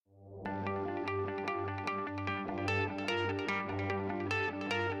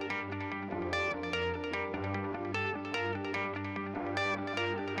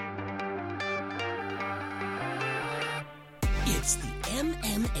It's the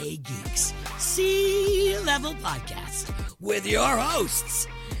MMA Geeks C-Level Podcast with your hosts,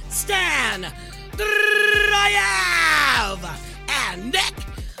 Stan Dryav and Nick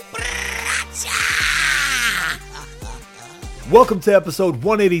Bracha. Welcome to episode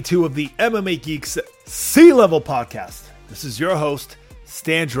 182 of the MMA Geeks C-Level Podcast. This is your host,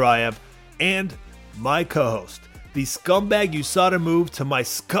 Stan Dryav, and my co-host, the scumbag USADA move to my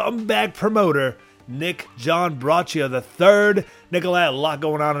scumbag promoter, Nick John Braccia III. Nikolai, a lot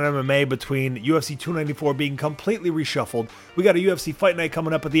going on in MMA between UFC 294 being completely reshuffled. We got a UFC fight night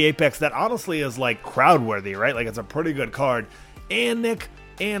coming up at the Apex that honestly is like crowd worthy, right? Like it's a pretty good card. And Nick,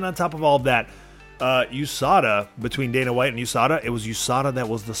 and on top of all of that, USADA, between Dana White and USADA, it was USADA that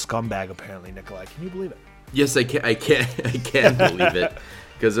was the scumbag apparently, Nikolai. Can you believe it? Yes, I can believe it.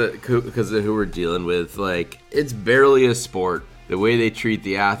 Because of who we're dealing with. Like, it's barely a sport. The way they treat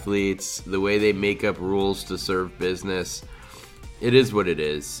the athletes, the way they make up rules to serve business, it is what it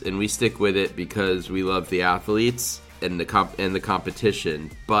is. And we stick with it because we love the athletes and the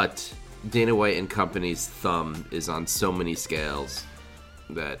competition. But Dana White and company's thumb is on so many scales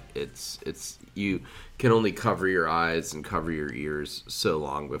that it's you can only cover your eyes and cover your ears so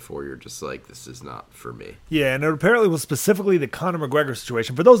long before you're just like, this is not for me. Yeah, and it apparently was specifically the Conor McGregor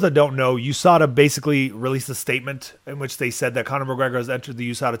situation. For those that don't know, USADA basically released a statement in which they said that Conor McGregor has entered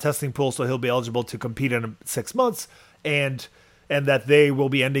the USADA testing pool, so he'll be eligible to compete in 6 months, and that they will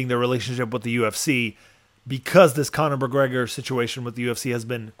be ending their relationship with the UFC because this Conor McGregor situation with the UFC has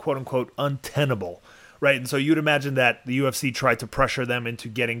been, quote-unquote, untenable, right? And so you'd imagine that the UFC tried to pressure them into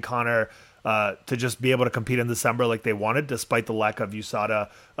getting Conor to just be able to compete in December like they wanted, despite the lack of USADA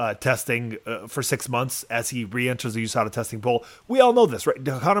testing for 6 months as he re-enters the USADA testing pool. We all know this, right?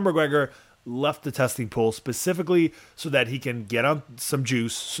 Conor McGregor left the testing pool specifically so that he can get on some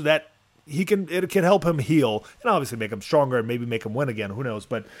juice, so that it can help him heal and obviously make him stronger and maybe make him win again. Who knows?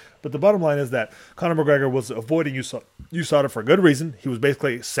 But the bottom line is that Conor McGregor was avoiding USADA for good reason. He was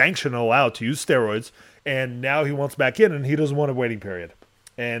basically sanctioned and allowed to use steroids, and now he wants back in, and he doesn't want a waiting period.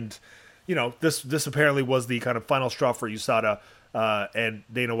 And you know, this apparently was the kind of final straw for USADA, and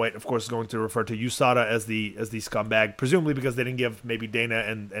Dana White, of course, is going to refer to USADA as the scumbag, presumably because they didn't give maybe Dana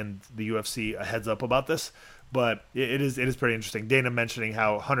and the UFC a heads up about this. But it is pretty interesting. Dana mentioning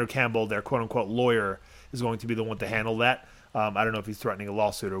how Hunter Campbell, their quote-unquote lawyer, is going to be the one to handle that. I don't know if he's threatening a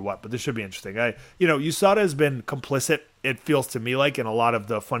lawsuit or what, but this should be interesting. USADA has been complicit, it feels to me like, in a lot of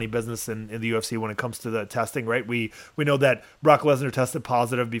the funny business in the UFC when it comes to the testing, right? We know that Brock Lesnar tested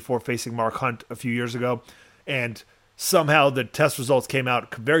positive before facing Mark Hunt a few years ago, and somehow the test results came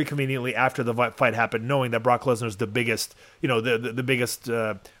out very conveniently after the fight happened, knowing that Brock Lesnar is the biggest, the biggest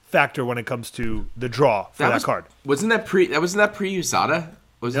factor when it comes to the draw for that card. Wasn't that pre-USADA?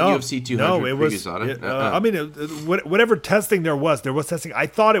 Was it UFC 200? No, it was. Whatever testing there was testing. I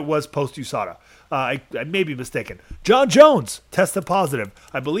thought it was post USADA. I may be mistaken. John Jones tested positive,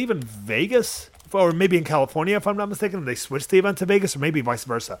 I believe, in Vegas, or maybe in California, if I'm not mistaken. They switched the event to Vegas, or maybe vice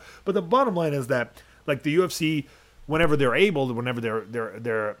versa. But the bottom line is that, like, the UFC, whenever they're able, whenever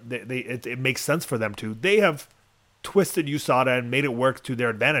it makes sense for them to, they have twisted USADA and made it work to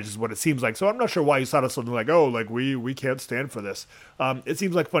their advantage is what it seems like. So I'm not sure why USADA is something like, we can't stand for this. It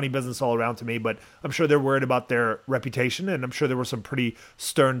seems like funny business all around to me, but I'm sure they're worried about their reputation, and I'm sure there were some pretty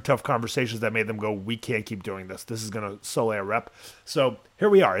stern, tough conversations that made them go, we can't keep doing this. This is going to sully our rep. So here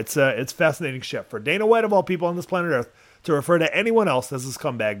we are. It's fascinating shit for Dana White, of all people on this planet Earth, to refer to anyone else as a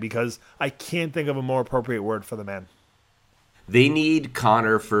scumbag, because I can't think of a more appropriate word for the man. They need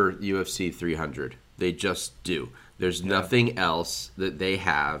Conor for UFC 300. They just do. There's nothing else that they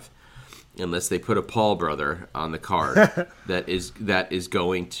have, unless they put a Paul brother on the card, that is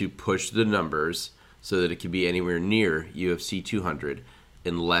going to push the numbers so that it can be anywhere near UFC 200,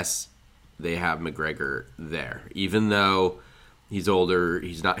 unless they have McGregor there. Even though he's older,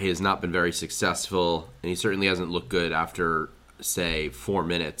 he has not been very successful, and he certainly hasn't looked good after, say, 4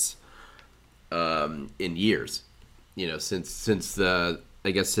 minutes in years. Since the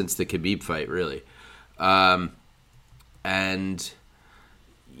Khabib fight, really. And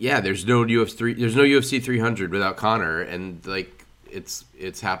yeah, there's no UFC 300 without Conor, and like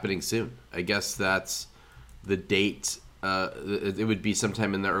it's happening soon. I guess that's the date. It would be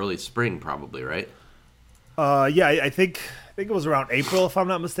sometime in the early spring, probably, right? Yeah, I think it was around April, if I'm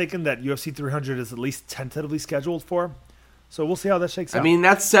not mistaken, that UFC 300 is at least tentatively scheduled for. So we'll see how that shakes out. I mean,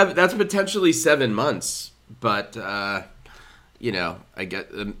 that's potentially 7 months, but I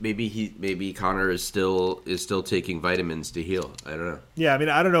get maybe Conor is still taking vitamins to heal. I don't know. Yeah, I mean,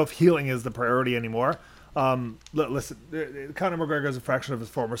 I don't know if healing is the priority anymore. Listen, Conor McGregor is a fraction of his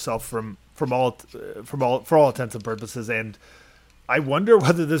former self for all intents and purposes, and I wonder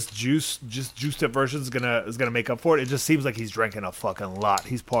whether this juiced up version is gonna make up for it. It just seems like he's drinking a fucking lot.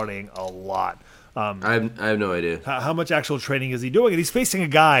 He's partying a lot. I have no idea. How much actual training is he doing? And he's facing a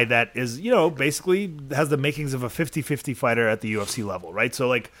guy that is, basically has the makings of a 50-50 fighter at the UFC level, right? So,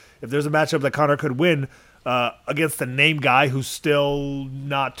 like, if there's a matchup that Conor could win against a name guy who's still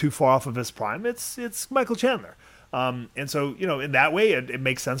not too far off of his prime, it's Michael Chandler. And so, in that way, it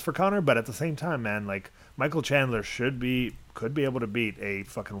makes sense for Conor. But at the same time, man, like, Michael Chandler could be able to beat a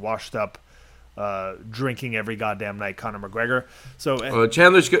fucking washed up, drinking every goddamn night Conor McGregor. So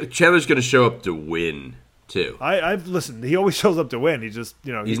Chandler's going to show up to win too. I've listened. He always shows up to win. He just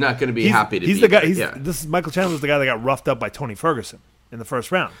he's not going to be happy to. He's be the guy. there. This is Michael Chandler's the guy that got roughed up by Tony Ferguson in the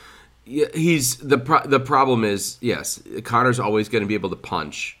first round. Yeah, he's the problem is, yes, Conor's always going to be able to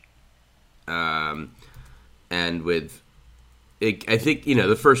punch, and with it, I think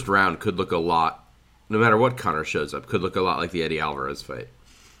the first round could look a lot, no matter what Conor shows up, could look a lot like the Eddie Alvarez fight.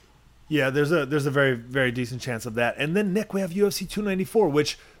 Yeah, there's a very, very decent chance of that. And then, Nick, we have UFC 294,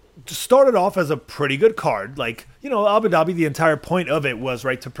 which started off as a pretty good card. Like, Abu Dhabi, the entire point of it was,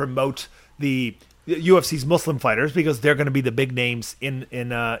 right, to promote the UFC's Muslim fighters because they're going to be the big names in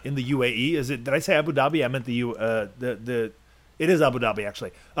the UAE. Did I say Abu Dhabi? I meant it is Abu Dhabi,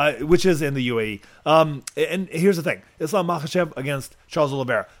 actually, which is in the UAE. And here's the thing. Islam Makhachev against Charles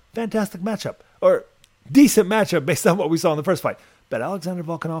Oliveira. Fantastic matchup. Or decent matchup based on what we saw in the first fight. But Alexander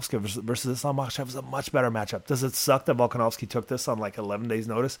Volkanovski versus Islam Makhachev is a much better matchup. Does it suck that Volkanovski took this on like 11 days'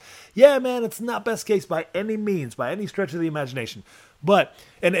 notice? Yeah, man, it's not best case by any means, by any stretch of the imagination. But,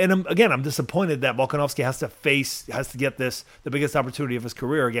 and I'm disappointed that Volkanovski has to get the biggest opportunity of his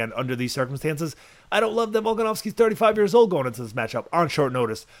career again under these circumstances. I don't love that Volkanovski's 35 years old going into this matchup on short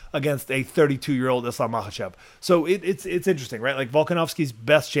notice against a 32-year-old Islam Makhachev. So it's interesting, right? Like Volkanovski's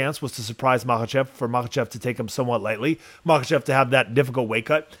best chance was to surprise Makhachev, for Makhachev to take him somewhat lightly, Makhachev to have that difficult weight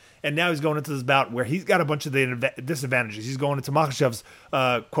cut. And now he's going into this bout where he's got a bunch of the disadvantages. He's going into Makhachev's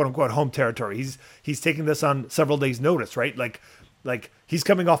quote-unquote home territory. He's taking this on several days' notice, right? Like he's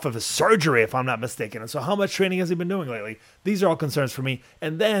coming off of a surgery, if I'm not mistaken. And so how much training has he been doing lately? These are all concerns for me.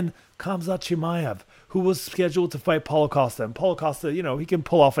 And then Khamzat Chimaev, who was scheduled to fight Paulo Costa. And Paulo Costa, he can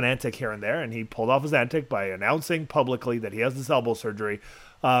pull off an antic here and there. And he pulled off his antic by announcing publicly that he has this elbow surgery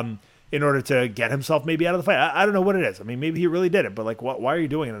in order to get himself maybe out of the fight. I don't know what it is. I mean, maybe he really did it. But, like, why are you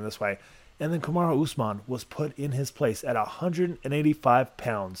doing it in this way? And then Kamaru Usman was put in his place at 185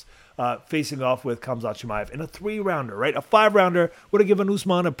 pounds, facing off with Khamzat Chimaev in a 3-rounder, right? A 5-rounder would have given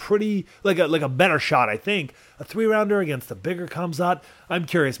Usman a pretty, like a better shot, I think. A 3-rounder against the bigger Khamzat. I'm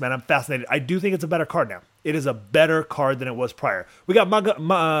curious, man. I'm fascinated. I do think it's a better card now. It is a better card than it was prior. We got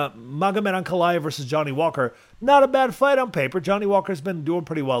Magomed Ankalaev versus Johnny Walker. Not a bad fight on paper. Johnny Walker's been doing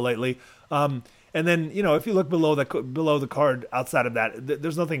pretty well lately. And then, if you look below the card outside of that,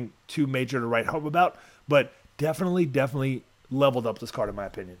 there's nothing too major to write home about, but definitely leveled up this card in my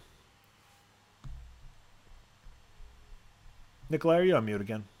opinion. Nikolai, are you on mute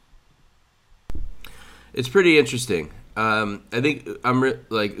again? It's pretty interesting. I think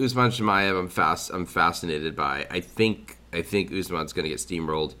like Usman Chimaev. I'm fascinated by. I think Usman's going to get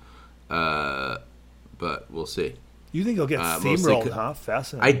steamrolled, but we'll see. You think he'll get steamrolled, huh?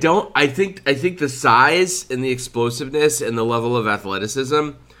 Fascinating. I think the size and the explosiveness and the level of athleticism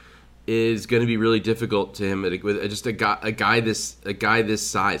is going to be really difficult to him with just a guy this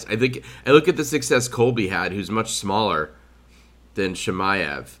size. I look at the success Colby had, who's much smaller than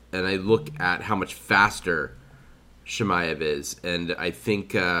Chimaev, and I look at how much faster Chimaev is, and I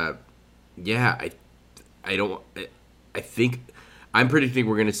think I'm predicting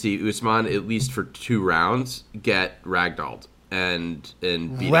we're going to see Usman, at least for 2 rounds, get ragdolled and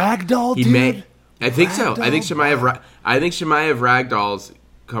beat ragdolled, dude? I think so. I think Chimaev. Wow. I think Chimaev ragdolls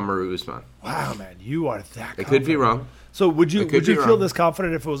Kamaru Usman. Wow, man, you are that confident. I could be wrong. So would you feel this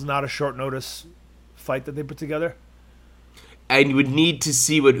confident if it was not a short notice fight that they put together? And you would need to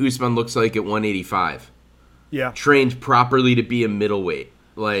see what Usman looks like at 185. Yeah, trained properly to be a middleweight,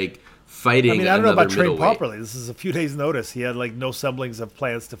 like. Fighting. I mean, I don't know about trained properly. This is a few days' notice. He had like no semblance of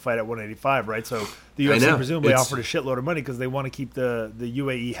plans to fight at 185, right? So the UFC presumably offered a shitload of money because they want to keep the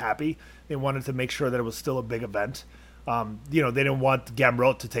UAE happy. They wanted to make sure that it was still a big event. They didn't want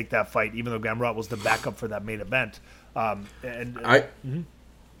Gamrot to take that fight, even though Gamrot was the backup for that main event. The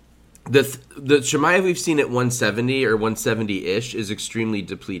Chimaev we've seen at 170 or 170-ish is extremely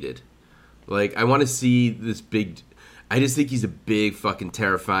depleted. Like, I want to see this big. I just think he's a big, fucking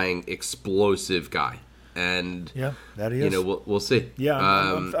terrifying, explosive guy, and yeah, that he is. We'll see. Yeah,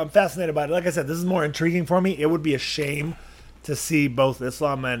 I'm fascinated by it. Like I said, this is more intriguing for me. It would be a shame to see both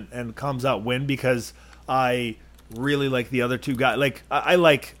Islam and Khamzat win because I really like the other two guys. Like I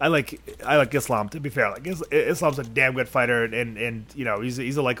like Islam. To be fair, like Islam's a damn good fighter, and you know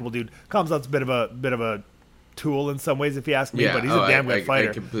he's a likable dude. Khamzat's a bit of a tool in some ways, if you ask me, but he's a damn good fighter.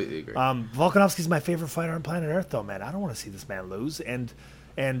 I completely agree. Volkanovski's my favorite fighter on planet Earth, though, man. I don't want to see this man lose, and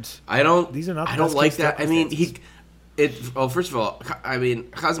I don't. These are not. I don't like that. I mean, Well, first of all, I mean,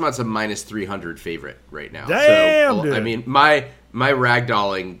 Khamzat's a minus 300 favorite right now. Damn, so, dude. I mean, my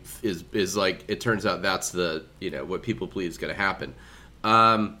ragdolling is like, it turns out that's the, what people believe is going to happen.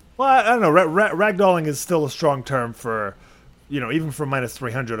 Well, I don't know. Ragdolling is still a strong term for, even for minus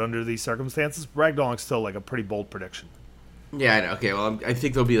 300 under these circumstances. Ragdolling's still like a pretty bold prediction. Yeah, I know. Okay, well, I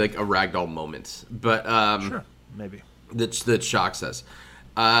think there'll be like a ragdoll moment, but sure, maybe that shocks us.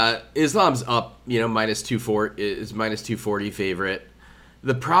 Islam's up, minus 240 is minus 240 favorite.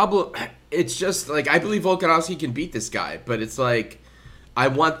 The problem, it's just like, I believe Volkanovski can beat this guy, but it's like,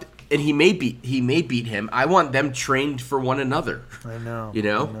 he may beat him. I want them trained for one another. I know.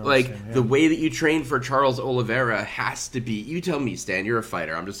 The way that you train for Charles Oliveira has to be, you tell me, Stan, you're a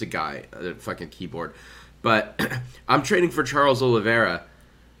fighter. I'm just a guy at a fucking keyboard. But I'm training for Charles Oliveira.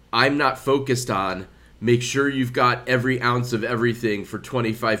 I'm not focused on make sure you've got every ounce of everything for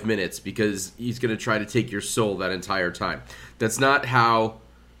 25 minutes because he's going to try to take your soul that entire time. That's not how,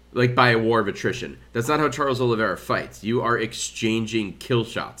 like by a war of attrition, that's not how Charles Oliveira fights. You are exchanging kill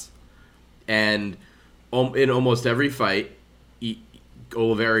shots. And in almost every fight,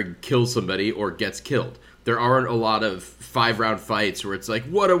 Oliveira kills somebody or gets killed. There aren't a lot of 5-round fights where it's like,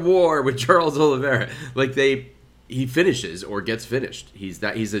 what a war with Charles Oliveira. Like he finishes or gets finished. He's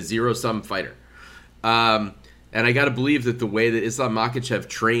a zero-sum fighter. And I got to believe that the way that Islam Makhachev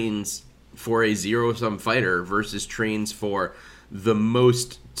trains for a zero-sum fighter versus trains for the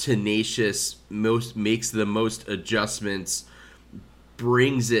most tenacious, makes the most adjustments,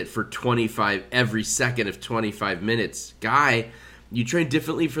 brings it for every second of 25 minutes. Guy, you train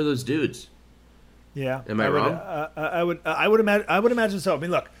differently for those dudes. Yeah. Am I wrong? I would imagine so. I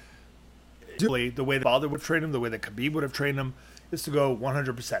mean, look, the way that Balder would train him, the way that Khabib would have trained him, is to go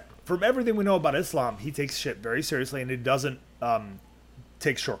 100%. From everything we know about Islam, he takes shit very seriously, and he doesn't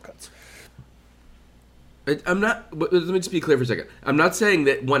take shortcuts. I'm not. Let me just be clear for a second. I'm not saying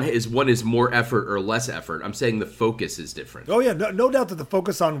that one is more effort or less effort. I'm saying the focus is different. Oh yeah, no doubt that the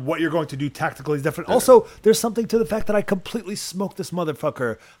focus on what you're going to do tactically is different. Also, there's something to the fact that I completely smoked this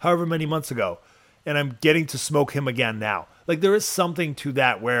motherfucker however many months ago, and I'm getting to smoke him again now. Like there is something to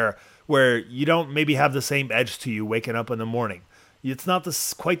that where you don't maybe have the same edge to you waking up in the morning. It's not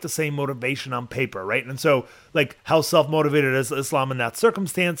quite the same motivation on paper, right? And so, like, how self-motivated is Islam in that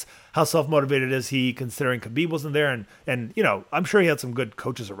circumstance? How self-motivated is he considering Khabib wasn't there? And I'm sure he had some good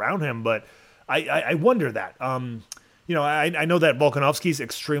coaches around him, but I wonder that. I know that Volkanovski's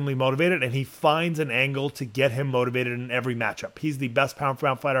extremely motivated, and he finds an angle to get him motivated in every matchup. He's the best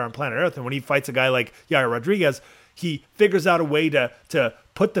pound-for-pound fighter on planet Earth, and when he fights a guy like Yair Rodriguez, he figures out a way to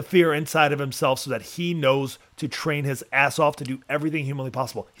put the fear inside of himself so that he knows to train his ass off to do everything humanly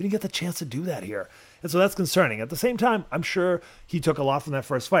possible. He didn't get the chance to do that here. And so that's concerning. At the same time, I'm sure he took a lot from that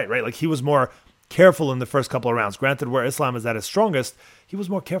first fight, right? Like he was more careful in the first couple of rounds. Granted, where Islam is at his strongest, he was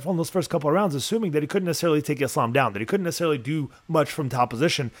more careful in those first couple of rounds, assuming that he couldn't necessarily take Islam down, that he couldn't necessarily do much from top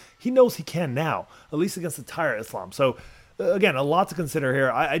position. He knows he can now, at least against the tire Islam. So again, a lot to consider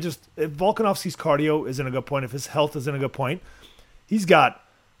here. If Volkanovski's cardio is in a good point, if his health is in a good point, he's got,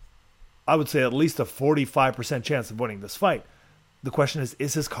 I would say, at least a 45% chance of winning this fight. The question is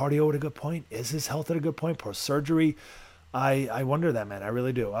his cardio at a good point? Is his health at a good point? Post-surgery? I wonder that, man. I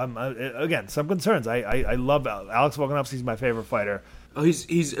really do. Again, some concerns. I love Alex Volkanovski's my favorite fighter. Oh,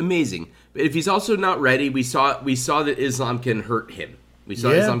 he's amazing. But if he's also not ready, we saw that Islam can hurt him. We saw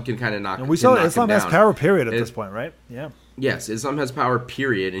Islam can kind of knock him down. And we saw Islam has power, period, at this point, right? Yeah. Yes, Islam has power,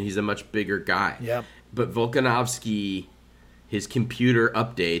 period, and he's a much bigger guy. Yeah. But Volkanovski, his computer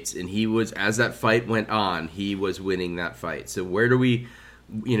updates, and he was, as that fight went on, he was winning that fight. So where do we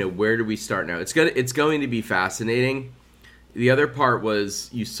start now? It's going to be fascinating. The other part was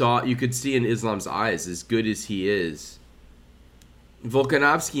you could see in Islam's eyes, as good as he is,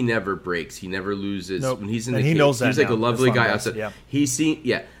 Volkanovski never breaks. He never loses. Nope. When he's in the and cage, he knows that he's like now. a lovely Islam guy does, outside.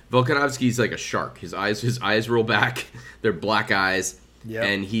 yeah. Volkanovski's like a shark. His eyes roll back. They're black eyes. Yep.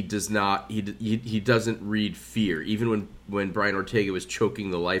 And he does not. He doesn't read fear. Even when Brian Ortega was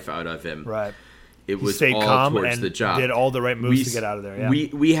choking the life out of him, right? It was stayed all calm towards and the job. did all the right moves to get out of there. Yeah.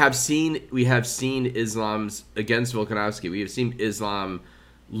 We have seen Islam's against Volkanovski. We have seen Islam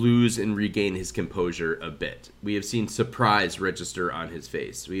lose and regain his composure a bit. We have seen surprise register on his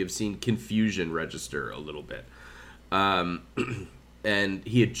face. We have seen confusion register a little bit. And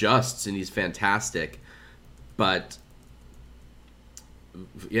he adjusts and he's fantastic. But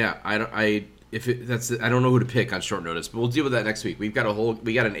yeah, I don't know who to pick on short notice, but we'll deal with that next week. We got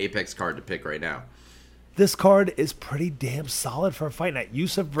an Apex card to pick right now. This card is pretty damn solid for a fight night.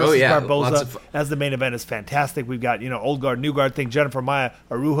 Yusuff versus Barboza as the main event is fantastic. We've got, old guard, new guard thing. Jennifer Maia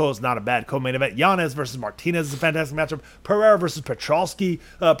Araujo is not a bad co-main event. Yanez versus Martinez is a fantastic matchup. Pereira versus Petrosky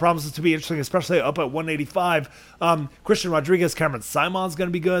promises to be interesting, especially up at 185. Christian Rodriguez, Cameron Simon's going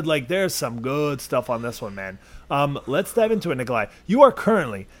to be good. Like, there's some good stuff on this one, man. Let's dive into it, Nikolai. You are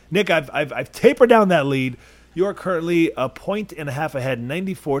currently, Nick, I've tapered down that lead. You are currently 1.5 points ahead,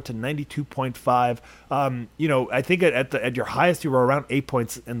 94 to 92.5. I think at your highest, you were around 8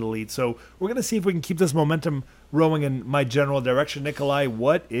 points in the lead. So we're going to see if we can keep this momentum rolling in my general direction. Nikolai,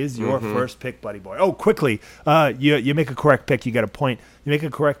 what is your first pick, buddy boy? Oh, quickly, you make a correct pick, you get a point. You make a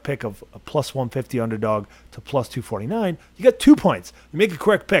correct pick of a plus 150 underdog to plus 249, you get 2 points. You make a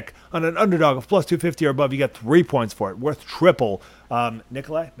correct pick on an underdog of plus 250 or above, you get 3 points for it, worth triple.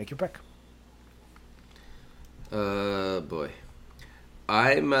 Nikolai, make your pick. Boy.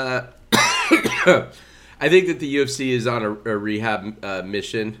 I'm, I think that the UFC is on a rehab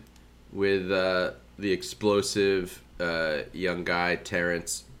mission with the explosive young guy,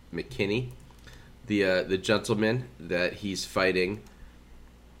 Terrence McKinney. The gentleman that he's fighting,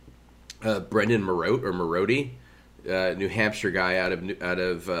 Brendan Maroti, New Hampshire guy out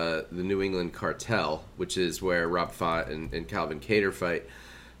of the New England Cartel, which is where Rob Font and Calvin Kattar fight.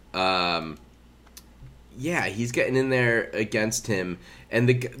 Yeah, he's getting in there against him, and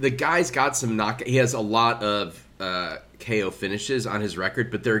the guy's got some knock. He has a lot of KO finishes on his record,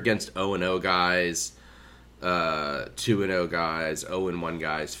 but they're against 0-0 guys, 2-0 guys, 0-1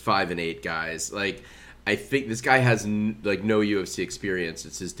 guys, 5-8 guys. Like, I think this guy has no UFC experience.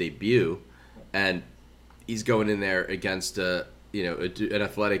 It's his debut, and he's going in there against an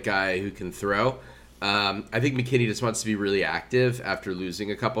athletic guy who can throw. I think McKinney just wants to be really active after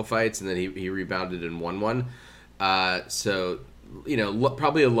losing a couple fights, and then he rebounded and won one. So,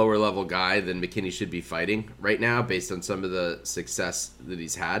 probably a lower level guy than McKinney should be fighting right now based on some of the success that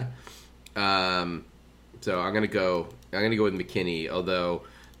he's had. So I'm gonna go with McKinney, although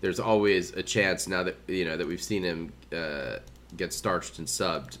there's always a chance now that that we've seen him get starched and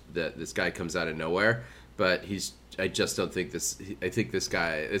subbed that this guy comes out of nowhere. But I just don't think this. I think this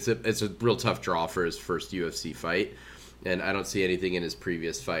guy. It's a real tough draw for his first UFC fight, and I don't see anything in his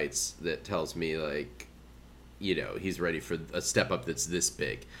previous fights that tells me he's ready for a step up that's this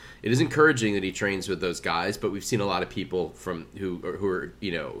big. It is encouraging that he trains with those guys, but we've seen a lot of people who are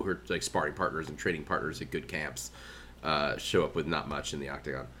like sparring partners and training partners at good camps show up with not much in the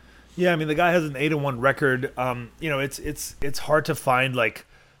octagon. Yeah, I mean the guy has an 8-1 record. It's hard to find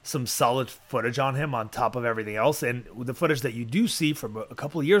some solid footage on him on top of everything else. And the footage that you do see from a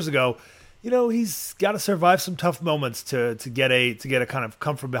couple of years ago, he's got to survive some tough moments to get a kind of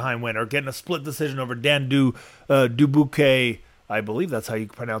come from behind win, or getting a split decision over Dan Dubuque, I believe that's how you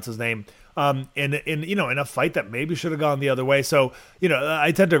pronounce his name. In a fight that maybe should have gone the other way. So,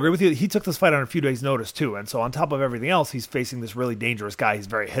 I tend to agree with you. He took this fight on a few days' notice too. And so on top of everything else, he's facing this really dangerous guy. He's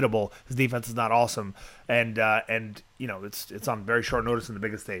very hittable. His defense is not awesome. And it's on very short notice in the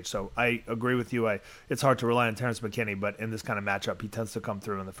biggest stage. So I agree with you. It's hard to rely on Terrence McKinney, but in this kind of matchup, he tends to come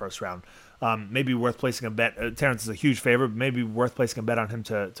through in the first round. Maybe worth placing a bet. Terrence is a huge favorite, but maybe worth placing a bet on him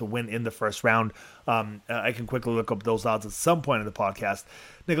to win in the first round. I can quickly look up those odds at some point in the podcast.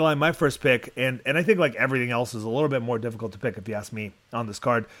 Nikolai, my first pick, and I think like everything else is a little bit more difficult to pick if you ask me on this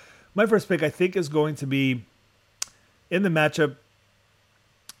card. My first pick, I think, is going to be in the matchup.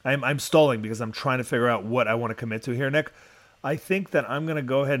 I'm stalling because I'm trying to figure out what I want to commit to here, Nick. I think that I'm going to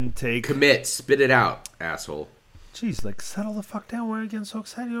go ahead and take... Commit. Spit it out, asshole. Jeez, settle the fuck down. Why are you getting so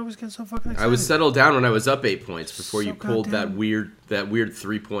excited? You always get so fucking excited. I was settled down when I was up 8 points before you pulled that weird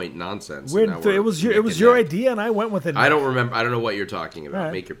 3-point nonsense. It was your idea, and I went with it. I don't remember. I don't know what you're talking about.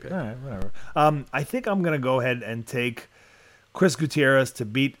 Right. Make your pick. All right, whatever. I think I'm going to go ahead and take Chris Gutierrez to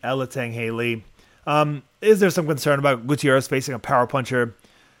beat Alateng Haley. Is there some concern about Gutierrez facing a power puncher?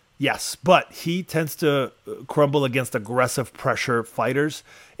 Yes, but he tends to crumble against aggressive pressure fighters,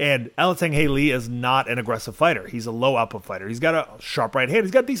 and Alateng Haley is not an aggressive fighter. He's a low output fighter. He's got a sharp right hand.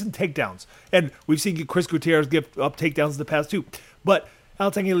 He's got decent takedowns, and we've seen Chris Gutierrez give up takedowns in the past too. But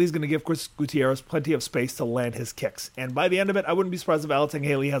Alateng Haley is going to give Chris Gutierrez plenty of space to land his kicks, and by the end of it, I wouldn't be surprised if Alateng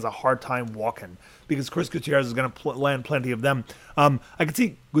Haley has a hard time walking, because Chris Gutierrez is going to land plenty of them. I can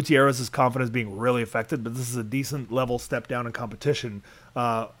see Gutierrez's confidence being really affected, but this is a decent level step down in competition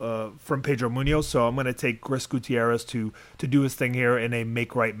from Pedro Munoz, so I'm going to take Chris Gutierrez to do his thing here in a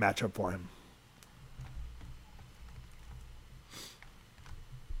make-right matchup for him.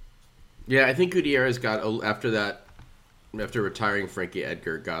 Yeah, I think Gutierrez got after retiring Frankie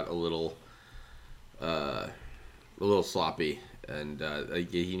Edgar, got a little sloppy, and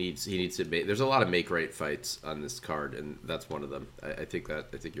he needs to make. There's a lot of make right fights on this card, and that's one of them. I think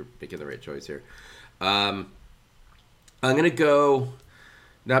you're making the right choice here. I'm gonna go,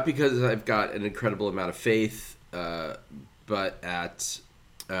 not because I've got an incredible amount of faith, but at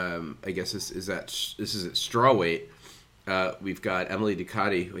I guess this is at strawweight. We've got Emily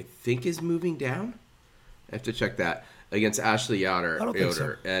Ducati, who I think is moving down. I have to check that, against Ashley Yoder. I don't think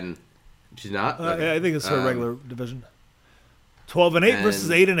so. And she's not? Yeah, I think it's her regular division. 12-8 versus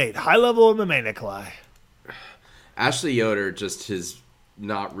 8-8. High level MMA, Nikolai. Ashley Yoder just has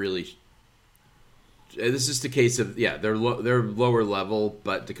not really. This is just a case of they're lower level,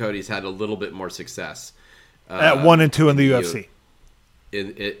 but Ducati's had a little bit more success at 1 and 2 in the UFC.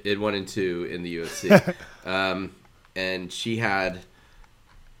 In 1 and 2 in the UFC, and she had,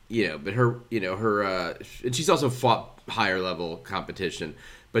 but her, and she's also fought higher level competition,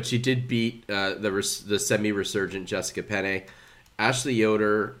 but she did beat the semi resurgent Jessica Penne. Ashley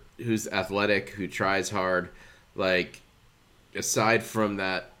Yoder, who's athletic, who tries hard, like, aside from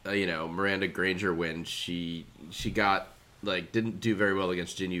that, Miranda Granger win, she got, like, didn't do very well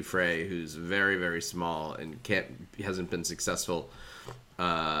against Jinyu Frey, who's very, very small and hasn't been successful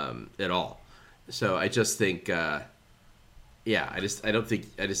at all. So I just think, I don't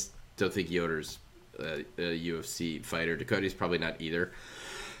think Yoder's a UFC fighter. Ducati's probably not either.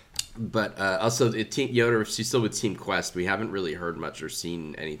 But also, Yoder, she's still with Team Quest. We haven't really heard much or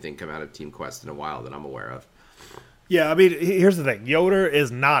seen anything come out of Team Quest in a while that I'm aware of. Yeah, I mean, here's the thing. Yoder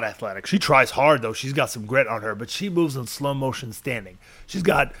is not athletic. She tries hard, though. She's got some grit on her, but she moves in slow motion standing. She's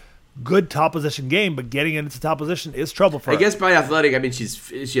got good top position game, but getting into top position is trouble for her. I guess by athletic, I mean she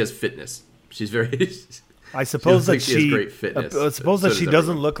has fitness. She's very... I suppose that she has great fitness. I suppose that she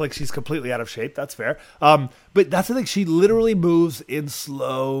doesn't look like she's completely out of shape. That's fair. But that's the thing. She literally moves in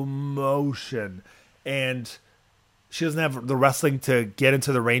slow motion, and she doesn't have the wrestling to get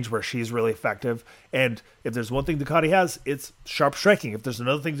into the range where she's really effective. And if there's one thing Ducati has, it's sharp striking. If there's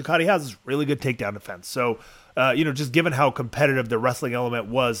another thing Ducati has, it's really good takedown defense. So, just given how competitive the wrestling element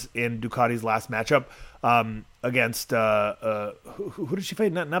was in Ducati's last matchup against who did she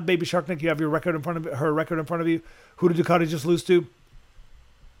fight? Not Baby Shark Nick. You have her record in front of you. Who did Ducati just lose to?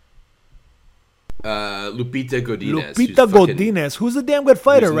 Lupita Godinez. Godinez, who's a damn good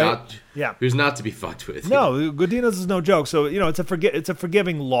fighter, right? Who's not to be fucked with. No, Godinez is no joke. So it's a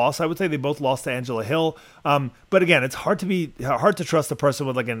forgiving loss. I would say they both lost to Angela Hill. But again, it's hard to trust a person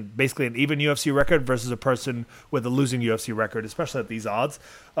with basically an even UFC record versus a person with a losing UFC record, especially at these odds.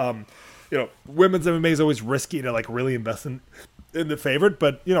 Women's MMA is always risky to really invest in the favorite,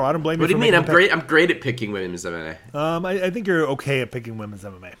 but I don't blame you. What do you mean? I'm great at picking women's MMA. I think you're okay at picking women's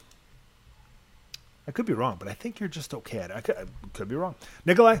MMA. I could be wrong, but I think you're just okay at it. I could be wrong.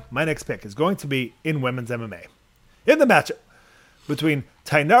 Nikolai, my next pick is going to be in women's MMA. In the matchup between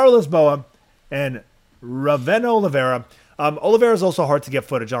Tainara Lisboa and Ravena Oliveira. Oliveira is also hard to get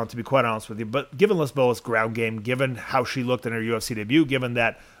footage on, to be quite honest with you. But given Lisboa's ground game, given how she looked in her UFC debut, given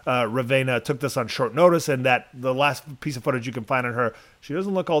that Ravena took this on short notice, and that the last piece of footage you can find on her, she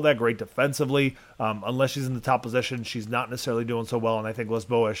doesn't look all that great defensively. Unless she's in the top position, she's not necessarily doing so well. And I think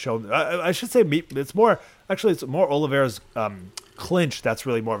Lisboa has shown. I should say it's more Oliveira's clinch that's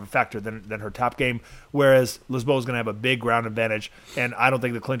really more of a factor than her top game. Whereas Lisboa is going to have a big ground advantage, and I don't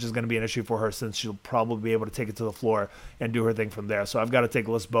think the clinch is going to be an issue for her, since she'll probably be able to take it to the floor and do her thing from there. So I've got to take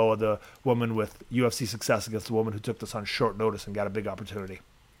Lisboa, the woman with UFC success, against the woman who took this on short notice and got a big opportunity.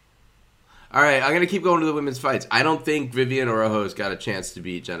 All right, I'm going to keep going to the women's fights. I don't think Vivian Araujo's got a chance to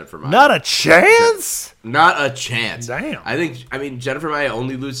beat Jennifer Maia. Not a chance? Not a chance. Damn. Jennifer Maia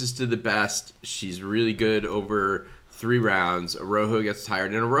only loses to the best. She's really good over 3 rounds. Araujo gets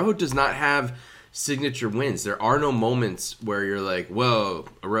tired. And Araujo does not have signature wins. There are no moments where you're like, whoa,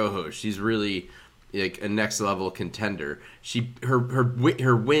 Araujo, she's really like a next-level contender.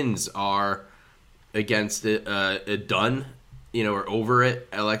 Her wins are against a Dunn, or over it,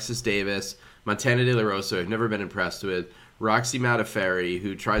 Alexis Davis, Montana De La Rosa, I've never been impressed with, Roxy Modafferi,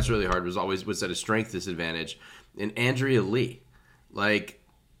 who tries really hard, was at a strength disadvantage, and Andrea Lee.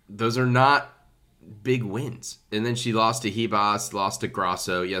 Those are not big wins. And then she lost to Hebas, lost to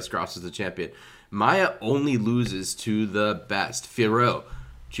Grasso. Yes, Grasso's the champion. Maia only loses to the best. Firo,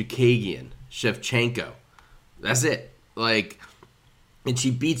 Chukagian, Shevchenko. That's it. And she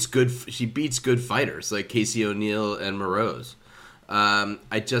beats good fighters like Casey O'Neill and Moroz. I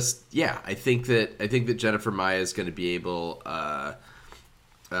think that Jennifer Maia is going to be able to,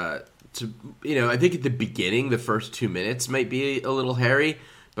 I think at the beginning, the first 2 minutes might be a little hairy,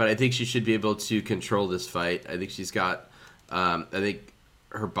 but I think she should be able to control this fight. I think she's got. I think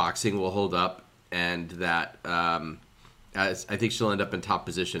her boxing will hold up, and that I think she'll end up in top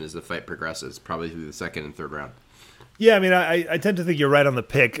position as the fight progresses, probably through the second and third round. Yeah, I mean, I tend to think you're right on the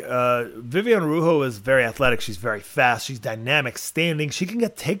pick. Viviane Araújo is very athletic. She's very fast. She's dynamic, standing. She can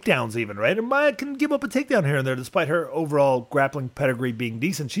get takedowns even, right? And Maya can give up a takedown here and there despite her overall grappling pedigree being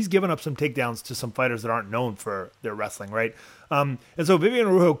decent. She's given up some takedowns to some fighters that aren't known for their wrestling, right? And so Viviane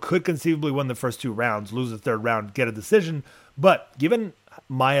Araújo could conceivably win the first 2 rounds, lose the third round, get a decision. But given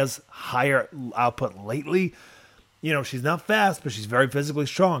Maya's higher output lately, she's not fast, but she's very physically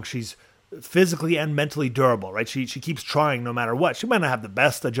strong. She's physically and mentally durable, right? She keeps trying no matter what. She might not have the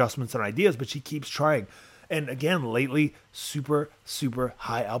best adjustments and ideas, but she keeps trying. And again, lately, super, super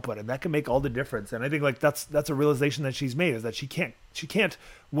high output, and that can make all the difference. And I think that's a realization that she's made, is that she can't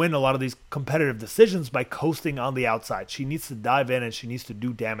win a lot of these competitive decisions by coasting on the outside. She needs to dive in and she needs to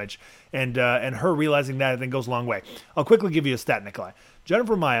do damage. And her realizing that, I think, goes a long way. I'll quickly give you a stat, Nikolai.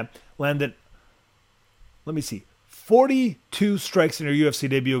 Jennifer Maia landed, 42 strikes in her UFC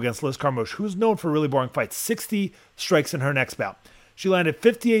debut against Liz Carmouche, who's known for really boring fights. 60 strikes in her next bout. She landed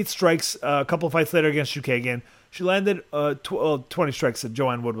 58 strikes a couple of fights later against Chukagian. She landed 20 strikes at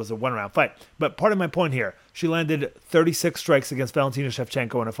Joanne Wood, was a 1-round fight. But part of my point here, she landed 36 strikes against Valentina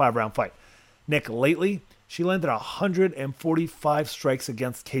Shevchenko in a 5-round fight. Nick, lately, she landed 145 strikes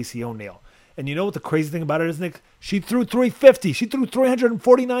against Casey O'Neill. And you know what the crazy thing about it is, Nick? She threw 350. She threw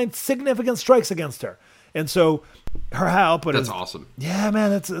 349 significant strikes against her. And so her high output That's awesome. Yeah,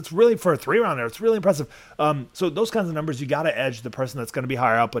 man, it's really, for a 3-rounder, it's really impressive. So those kinds of numbers, you got to edge the person that's going to be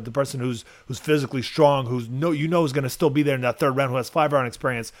higher output, the person who's physically strong, is going to still be there in that third round, who has 5-round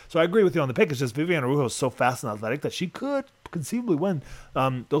experience. So I agree with you on the pick. It's just Viviane Araújo is so fast and athletic that she could conceivably win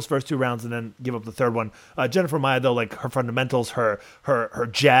those first 2 rounds and then give up the third one. Jennifer Maia, though, her fundamentals, her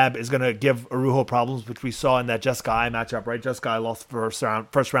jab is going to give Araújo problems, which we saw in that Jessica Ai matchup, right? Jessica Ai lost the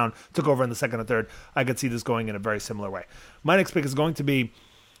first round, took over in the second and third. I could see this going in a very similar way. My next pick is going to be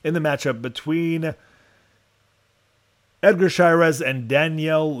in the matchup between Edgar Chairez and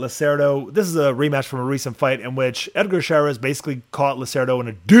Daniel Lacerda. This is a rematch from a recent fight in which Edgar Chairez basically caught Lacerda in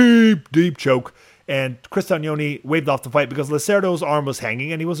a deep, deep choke, and Chris Tognoni waved off the fight because Lacerda's arm was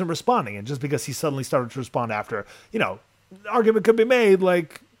hanging and he wasn't responding. And just because he suddenly started to respond after, the argument could be made,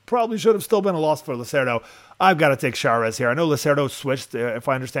 probably should have still been a loss for Lacerda. I've got to take Chairez here. I know Lacerda switched, if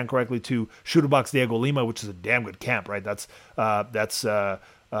I understand correctly, to Shooterbox Diego Lima, which is a damn good camp, right? That's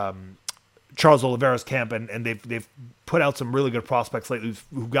Charles Oliveira's camp, and they've put out some really good prospects lately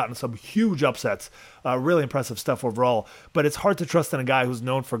who've gotten some huge upsets. Really impressive stuff overall. But it's hard to trust in a guy who's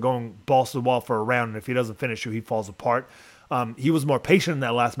known for going balls to the wall for a round, and if he doesn't finish you, he falls apart. He was more patient in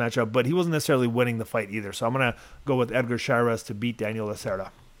that last matchup, but he wasn't necessarily winning the fight either. So I'm going to go with Edgar Chairez to beat Daniel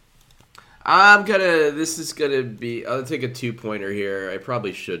Lacerda. I'll take a 2-pointer here. I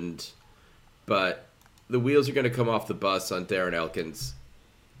probably shouldn't, but the wheels are going to come off the bus on Darren Elkins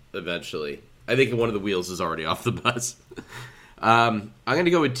eventually. I think one of the wheels is already off the bus. I'm going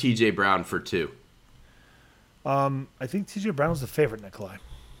to go with TJ Brown for 2. I think TJ Brown's the favorite, Nikolai.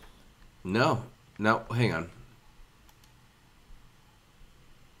 No, hang on.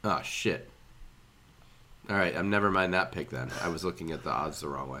 Oh, shit. All right, never mind that pick then. I was looking at the odds the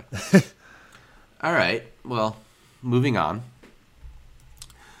wrong way. All right, well, moving on.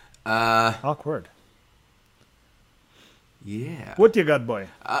 Awkward. Yeah. What you got, boy?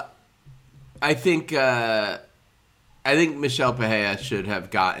 I think Michelle Pereira should have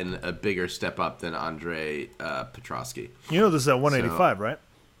gotten a bigger step up than Andre Petrosky. This is at 185, right?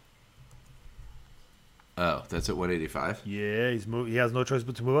 Oh, that's at 185? Yeah, he has no choice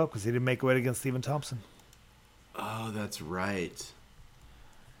but to move up because he didn't make weight against Stephen Thompson. Oh, that's right.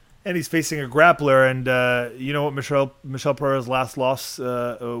 And he's facing a grappler, and you know what? Michelle Pereira's last loss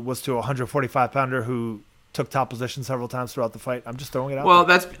was to a 145-pounder who took top position several times throughout the fight. I'm just throwing it out. Well,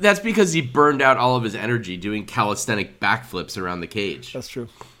 that's because he burned out all of his energy doing calisthenic backflips around the cage. That's true.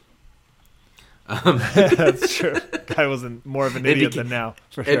 That's true. Guy wasn't more of an idiot than now,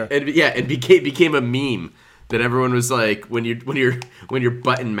 for sure. It became a meme that everyone was like when you're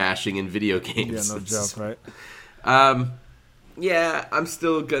button mashing in video games. Yeah, no joke, right? Yeah, I'm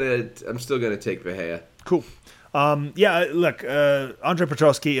still gonna take Bahia. Cool. Look, Andre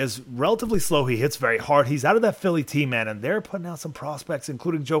Petrosky is relatively slow. He hits very hard. He's out of that Philly team, man, and they're putting out some prospects,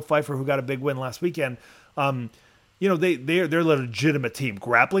 including Joe Pfeiffer, who got a big win last weekend. They're a legitimate team.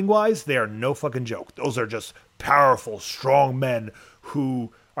 Grappling wise, they are no fucking joke. Those are just powerful, strong men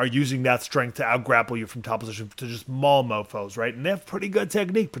who are using that strength to out-grapple you from top position to just maul mofos, right? And they have pretty good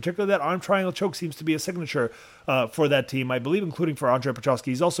technique, particularly that arm triangle choke seems to be a signature for that team, I believe, including for Andre Petrosky.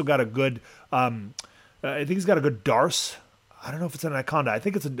 He's also got a good, I think he's got a good Darce. I don't know if it's an Anaconda. I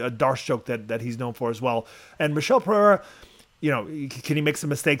think it's a Darce choke that he's known for as well. And Michel Pereira, can he make some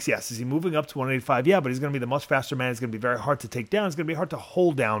mistakes? Yes. Is he moving up to 185? Yeah, but he's going to be the much faster man. It's going to be very hard to take down. It's going to be hard to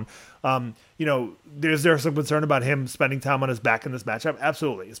hold down. There's some concern about him spending time on his back in this matchup.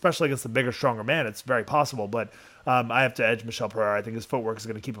 Absolutely. Especially against the bigger, stronger man. It's very possible. But I have to edge Michel Pereira. I think his footwork is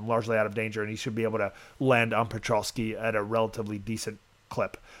going to keep him largely out of danger, and he should be able to land on Petrosky at a relatively decent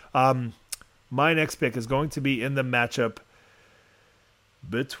clip. My next pick is going to be in the matchup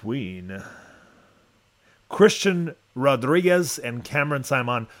between Christian Rodriguez and Cameron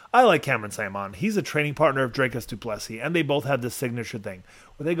Simon. I like Cameron Simon. He's a training partner of Dricus du Plessis, and they both have this signature thing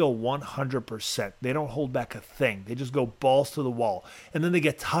where they go 100%. They don't hold back a thing. They just go balls to the wall, and then they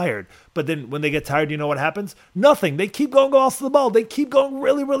get tired. But then when they get tired, you know what happens? Nothing. They keep going balls to the ball. They keep going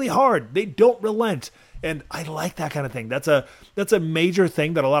really, really hard. They don't relent. And I like that kind of thing. That's a major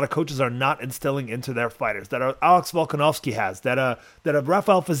thing that a lot of coaches are not instilling into their fighters. That Alex Volkanovski has. That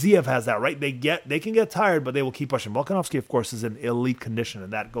Rafael Fiziev has that, right? They can get tired, but they will keep pushing. Volkanovski, of course, is in elite condition,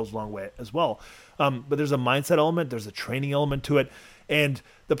 and that goes a long way as well. But there's a mindset element. There's a training element to it. And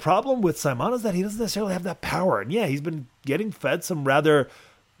the problem with Simon is that he doesn't necessarily have that power. And yeah, he's been getting fed some rather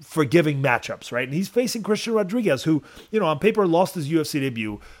forgiving matchups, right? And he's facing Christian Rodriguez, who, on paper lost his UFC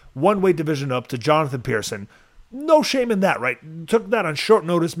debut, one weight division up to Jonathan Pearson. No shame in that, right? Took that on short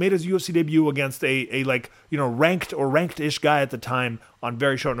notice, made his UFC debut against a ranked or ranked-ish guy at the time on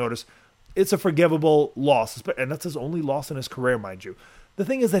very short notice. It's a forgivable loss, and that's his only loss in his career, mind you. The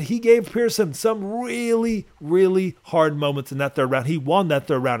thing is that he gave Pearson some really, really hard moments in that third round. He won that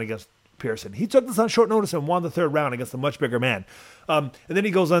third round against Pearson. He took this on short notice and won the third round against a much bigger man. And then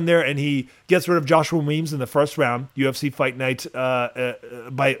he goes on there and he gets rid of Joshua Weems in the first round, UFC Fight Night,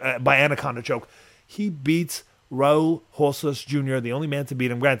 by Anaconda choke. He beats Raul Rosas Jr., the only man to beat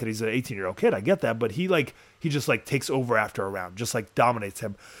him. Granted, he's an 18-year-old kid. I get that, but he just takes over after a round, just dominates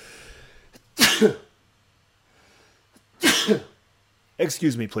him.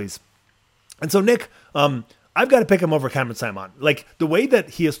 Excuse me, please. And so, Nick, I've got to pick him over Cameron Simon. The way that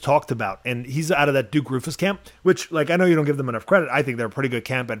he is talked about, and he's out of that Duke Rufus camp, which, I know you don't give them enough credit. I think they're a pretty good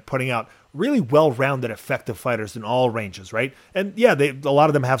camp at putting out really well-rounded, effective fighters in all ranges, right? And yeah, a lot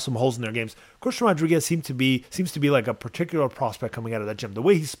of them have some holes in their games. Christian Rodriguez seems to be like a particular prospect coming out of that gym. The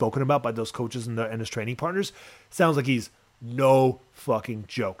way he's spoken about by those coaches and his training partners sounds like he's no fucking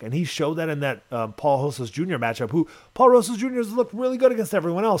joke. And he showed that in that Paul Rosas Jr. matchup, who Paul Rosas Jr. has looked really good against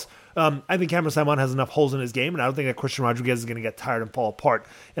everyone else. I think Cameron Simon has enough holes in his game, and I don't think that Christian Rodriguez is going to get tired and fall apart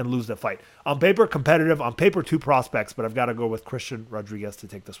and lose the fight. On paper, competitive. On paper, two prospects, but I've got to go with Christian Rodriguez to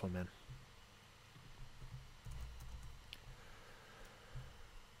take this one, man.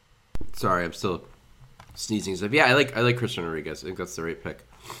 Sorry, I'm still sneezing stuff. Yeah, I like Christian Rodriguez. I think that's the right pick.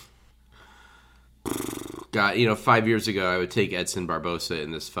 God, 5 years ago, I would take Edson Barboza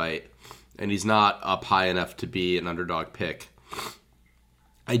in this fight, and he's not up high enough to be an underdog pick.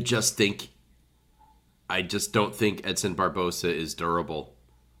 I just don't think Edson Barboza is durable.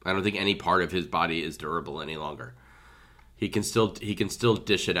 I don't think any part of his body is durable any longer. He can still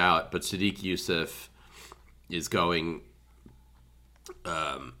dish it out, but Sadiq Yusuff is going.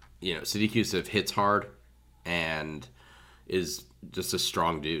 Sadiq Yusuff hits hard and is just a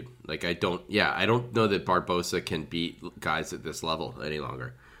strong dude. I don't know that Barboza can beat guys at this level any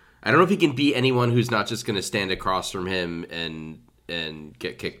longer. I don't know if he can beat anyone who's not just going to stand across from him and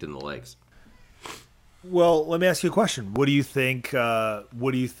get kicked in the legs. Well, let me ask you a question. What do you think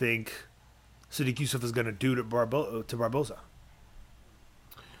Sadiq Yusuff is going to do to Barboza?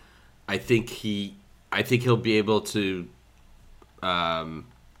 I think he'll be able to land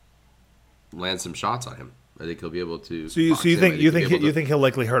some shots on him. I think he'll be able to. So you think he'll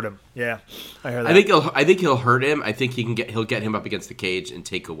likely hurt him? Yeah, I heard that. I think he'll hurt him. I think he'll get him up against the cage and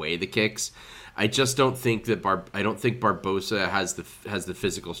take away the kicks. I just don't think that Barboza has the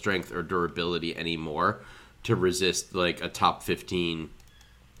physical strength or durability anymore to resist a top 15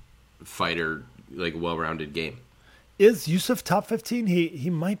 fighter, well-rounded game. Is Yusuff top 15? He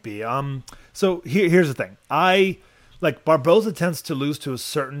might be. So here's the thing. Barboza tends to lose to a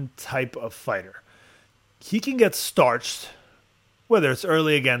certain type of fighter. He can get starched, whether it's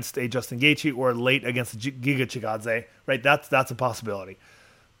early against a Justin Gaethje or late against a Giga Chikadze, right? That's a possibility.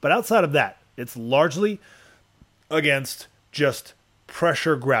 But outside of that, it's largely against just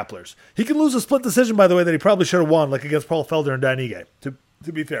pressure grapplers. He can lose a split decision, by the way, that he probably should have won, against Paul Felder and Dan Ige, to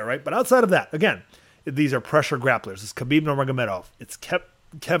be fair, right? But outside of that, again, these are pressure grapplers. It's Khabib Nurmagomedov. It's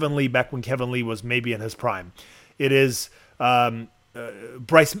Kevin Lee back when Kevin Lee was maybe in his prime. It is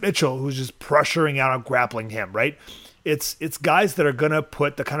Bryce Mitchell who's just pressuring out and grappling him, right? It's guys that are going to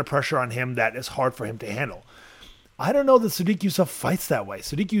put the kind of pressure on him that is hard for him to handle. I don't know that Sodiq Yusuff fights that way.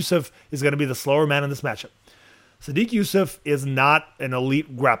 Sodiq Yusuff is going to be the slower man in this matchup. Sodiq Yusuff is not an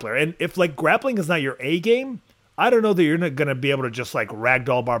elite grappler. And if like grappling is not your A game, I don't know that you're not going to be able to just like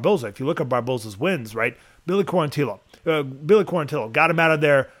ragdoll Barboza. If you look at Barboza's wins, right? Billy Quarantillo got him out of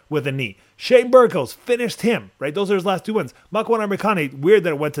there with a knee. Shane Burgos finished him, right? Those are his last two wins. Makwan Amerikani, weird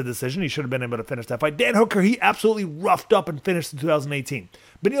that it went to decision. He should have been able to finish that fight. Dan Hooker, he absolutely roughed up and finished in 2018.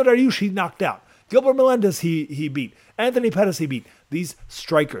 Benil Dariush, he knocked out. Gilbert Melendez, he beat. Anthony Pettis, he beat. These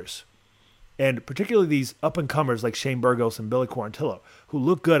strikers, and particularly these up-and-comers like Shane Burgos and Billy Quarantillo, who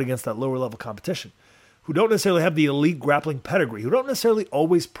look good against that lower-level competition, who don't necessarily have the elite grappling pedigree, who don't necessarily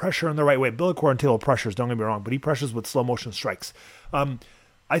always pressure in the right way. Billy Quarantillo pressures, don't get me wrong, but he pressures with slow-motion strikes.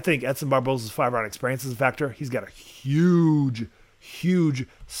 I think Edson Barboza's 5-round experience is a factor. He's got a huge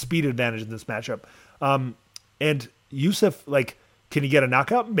speed advantage in this matchup. And Yusuff, like, can he get a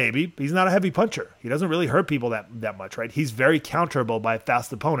knockout? Maybe. He's not a heavy puncher. He doesn't really hurt people that much, right? He's very counterable by a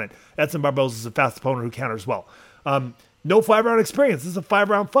fast opponent. Edson Barboza is a fast opponent who counters well. No 5-round experience. This is a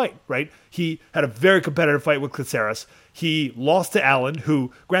 5-round fight, right? He had a very competitive fight with Caceres. He lost to Allen,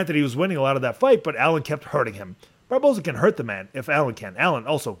 who, granted, he was winning a lot of that fight, but Allen kept hurting him. Barboza can hurt the man if Allen can. Allen,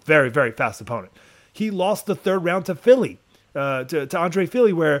 also very, very fast opponent. He lost the 3rd round to Philly, to Andre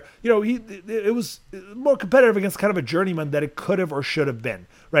Philly, where, it was more competitive against kind of a journeyman that it could have or should have been,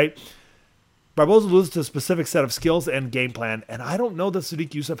 right? Barboza loses to a specific set of skills and game plan, and I don't know that Sodiq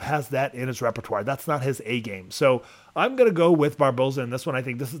Yusuff has that in his repertoire. That's not his A game. So I'm going to go with Barboza in this one. I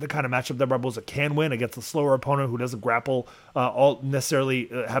think this is the kind of matchup that Barboza can win against a slower opponent who doesn't grapple, all necessarily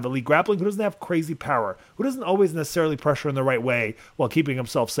have elite grappling, who doesn't have crazy power, who doesn't always necessarily pressure in the right way while keeping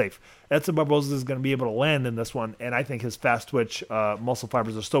himself safe. Edson Barboza is going to be able to land in this one, and I think his fast twitch muscle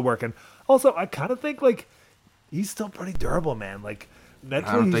fibers are still working. Also, I kind of think like he's still pretty durable, man. Like, let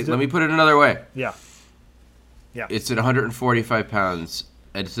me put it another way. Yeah. It's at 145 pounds.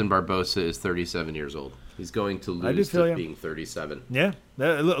 Edson Barboza is 37 years old. He's going to lose to being 37. Yeah.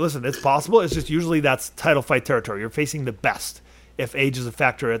 Listen, it's possible. It's just usually that's title fight territory. You're facing the best if age is a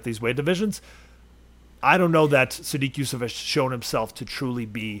factor at these weight divisions. I don't know that Sodiq Yusuff has shown himself to truly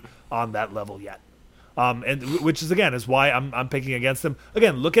be on that level yet. And which is, again, is why I'm picking against him.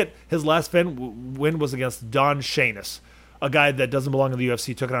 Again, look at his last win was against Don Shainis, a guy that doesn't belong in the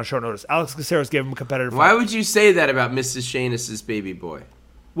UFC, took it on short notice. Alex Caceres gave him a competitive fight. Why would you say that about Mrs. Shainis' baby boy?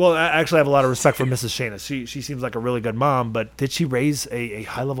 Well, I actually have a lot of respect for Mrs. Shainis. She seems like a really good mom, but did she raise a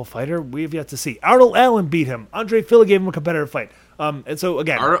high-level fighter? We have yet to see. Arnold Allen beat him. Andre Philly gave him a competitive fight. And so,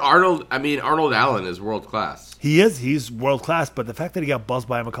 again... Arnold Allen is world-class. He is. He's world-class, but the fact that he got buzzed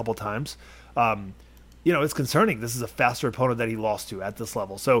by him a couple times... it's concerning. This is a faster opponent that he lost to at this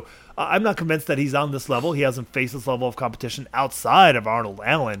level. So I'm not convinced that he's on this level. He hasn't faced this level of competition outside of Arnold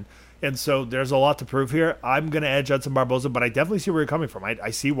Allen. And so there's a lot to prove here. I'm going to edge Edson Barboza, but I definitely see where you're coming from.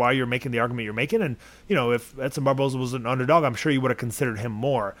 I see why you're making the argument you're making. And, if Edson Barboza was an underdog, I'm sure you would have considered him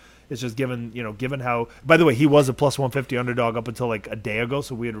more. It's just given how, by the way, he was a plus 150 underdog up until like a day ago.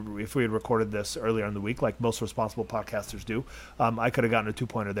 So if we had recorded this earlier in the week, like most responsible podcasters do, I could have gotten a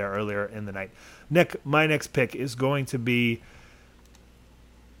 2-pointer there earlier in the night. Nick, my next pick is going to be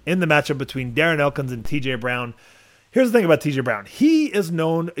in the matchup between Darren Elkins and TJ Brown. Here's the thing about TJ Brown. He is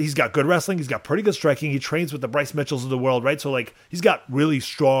known, he's got good wrestling, he's got pretty good striking, he trains with the Bryce Mitchells of the world, right? So like he's got really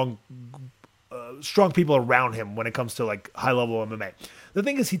strong people around him when it comes to like high-level MMA. The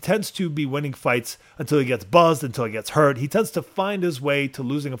thing is, he tends to be winning fights until he gets buzzed, until he gets hurt. He tends to find his way to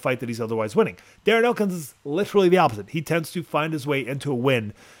losing a fight that he's otherwise winning. Darren Elkins is literally the opposite. He tends to find his way into a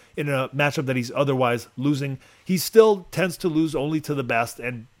win in a matchup that he's otherwise losing. He still tends to lose only to the best,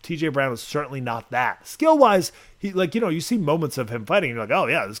 and TJ Brown is certainly not that. Skill-wise, you see moments of him fighting, and you're like, oh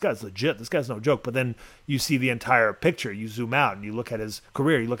yeah, this guy's legit, this guy's no joke, but then you see the entire picture, you zoom out, and you look at his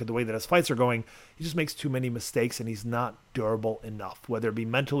career, you look at the way that his fights are going, he just makes too many mistakes, and he's not durable enough, whether it be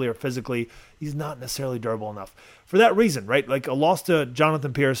mentally or physically, he's not necessarily durable enough. For that reason, right, like a loss to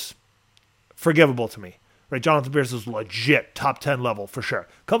Jonathan Pierce, forgivable to me. Right, Jonathan Pierce is legit top 10 level for sure.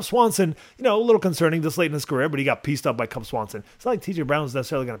 Cub Swanson, a little concerning this late in his career, but he got pieced up by Cub Swanson. It's not like TJ Brown is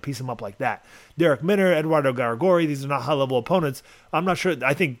necessarily going to piece him up like that. Derek Minner, Eduardo Garagori, these are not high-level opponents. I'm not sure.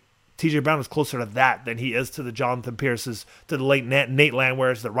 I think TJ Brown is closer to that than he is to the Jonathan Pierces, to the late Nate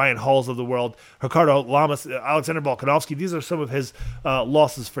Landwehr's, the Ryan Halls of the world, Ricardo Lamas, Alexander Volkanovski. These are some of his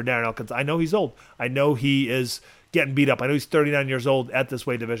losses for Darren Elkins. I know he's old. I know he is getting beat up. I know he's 39 years old at this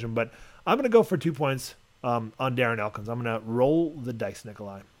weight division, but I'm going to go for 2 points. on Darren Elkins. I'm going to roll the dice,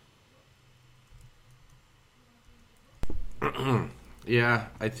 Nikolai. Yeah,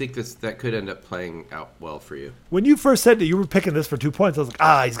 I think that could end up playing out well for you. When you first said that you were picking this for 2 points, I was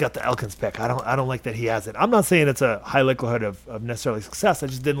like, he's got the Elkins pick. I don't like that he has it. I'm not saying it's a high likelihood of necessarily success. I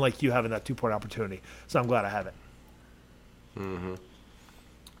just didn't like you having that 2-point opportunity. So I'm glad I have it. Mm-hmm.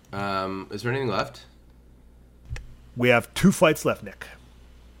 Is there anything left? We have 2 fights left, Nick.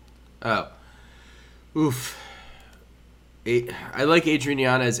 Oh. Oof. I like Adrian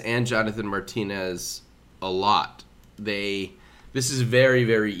Yanez and Jonathan Martinez a lot. This is very,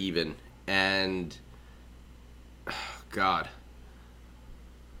 very even, and God,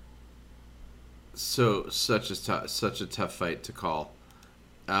 such a tough fight to call.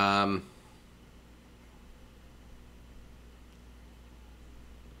 I'm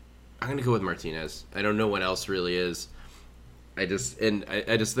gonna go with Martinez. I don't know what else really is.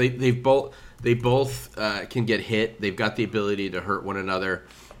 They both can get hit. They've got the ability to hurt one another.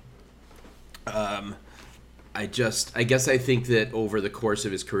 I guess I think that over the course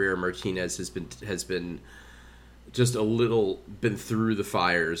of his career, Martinez has been just a little been through the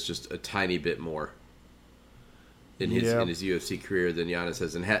fires, just a tiny bit more in his UFC career than Giannis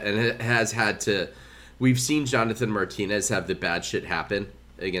has, and has had to. We've seen Jonathan Martinez have the bad shit happen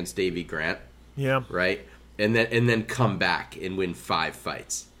against Davey Grant, right, and then come back and win 5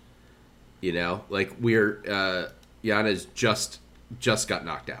 fights. You know, like Giannis just got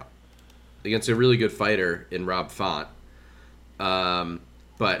knocked out against a really good fighter in Rob Font. But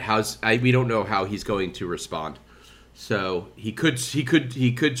we don't know how he's going to respond. So he could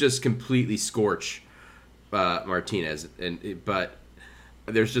just completely scorch Martinez, but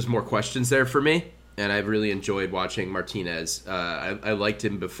there's just more questions there for me. And I've really enjoyed watching Martinez. I liked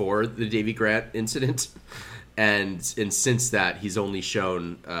him before the Davey Grant incident, and since that he's only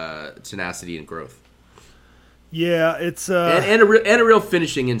shown tenacity and growth. Yeah, it's and a real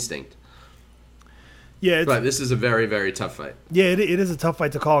finishing instinct. Yeah, but this is a very, very tough fight. Yeah, it is a tough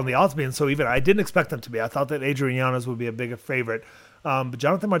fight to call, and the odds being so even. I didn't expect them to be. I thought that Adrian Yanez would be a bigger favorite. But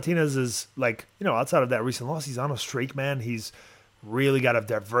Jonathan Martinez is, outside of that recent loss, he's on a streak, man. He's really got a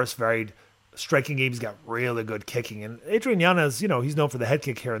diverse, varied striking game. He's got really good kicking. And Adrian Yanez, he's known for the head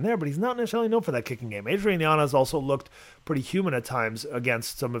kick here and there, but he's not necessarily known for that kicking game. Adrian Yanez also looked pretty human at times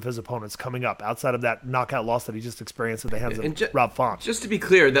against some of his opponents coming up, outside of that knockout loss that he just experienced at the hands of Rob Font. Just to be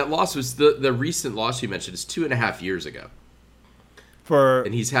clear, that loss was the recent loss you mentioned is 2.5 years ago. For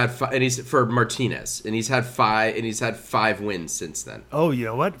Martinez, and he's had 5 wins since then. Oh, you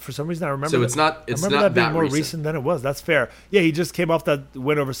know what? For some reason, I remember. So it's not that being more recent than it was. That's fair. Yeah, he just came off that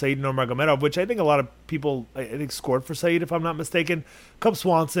win over Said Nurmagomedov, which I think a lot of people scored for Said, if I'm not mistaken. Cub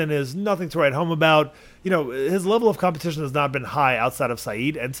Swanson is nothing to write home about. His level of competition has not been high outside of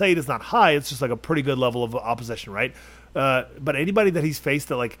Said, and Said is not high. It's just like a pretty good level of opposition, right? But anybody that he's faced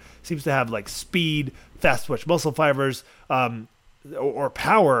that seems to have speed, fast twitch, muscle fibers, or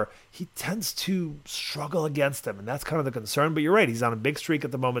power, he tends to struggle against them, and that's kind of the concern. But you're right; he's on a big streak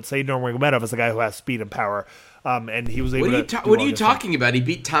at the moment. Said Nurmagomedov is a guy who has speed and power, and he was able to. What are you talking about? He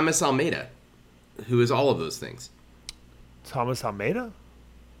beat Thomas Almeida, who is all of those things. Thomas Almeida.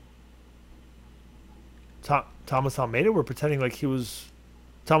 Thomas Almeida. We're pretending like he was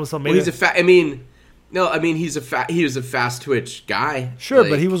Thomas Almeida. Well, he was a fast twitch guy. Sure,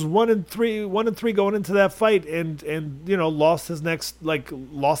 but he was 1-3 going into that fight, and lost his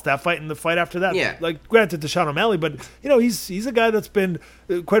lost that fight and the fight after that. Yeah. Granted to Sean O'Malley, but he's a guy that's been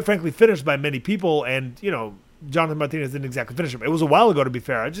quite frankly finished by many people, and Jonathan Martinez didn't exactly finish him. It was a while ago, to be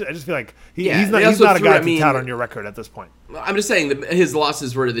fair. I just feel like he's not a guy to tout on your record at this point. I'm just saying that his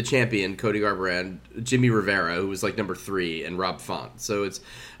losses were to the champion Cody Garbrandt, Jimmy Rivera, who was number 3, and Rob Font. So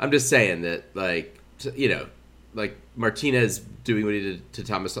I'm just saying that Martinez doing what he did to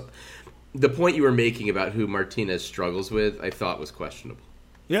Thomas. The point you were making about who Martinez struggles with, I thought was questionable.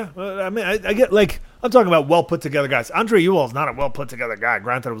 Yeah, I get I'm talking about well put together guys. Andre Ewell is not a well put together guy.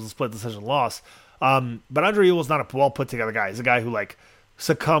 Granted, it was a split decision loss, but Andre Ewell is not a well put together guy. He's a guy who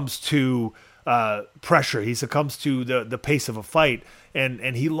succumbs to pressure. He succumbs to the pace of a fight,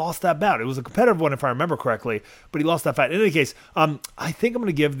 and he lost that bout. It was a competitive one, if I remember correctly, but he lost that fight. In any case, I think I'm going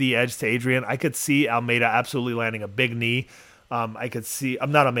to give the edge to Adrian. I could see Almeida absolutely landing a big knee. I could see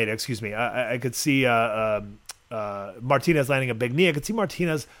not Almeida, excuse me. I could see Martinez landing a big knee. I could see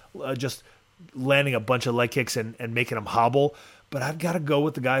Martinez just landing a bunch of leg kicks and making him hobble. But I've got to go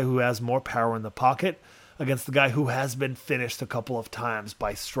with the guy who has more power in the pocket against the guy who has been finished a couple of times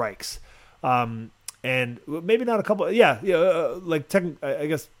by strikes. And maybe not a couple. I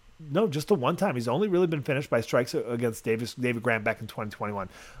guess No, just the one time. He's only really been finished by strikes against David Grant back in 2021.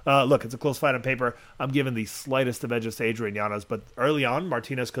 Look, it's a close fight on paper. I'm giving the slightest of edges to Adrian Yanez, but early on,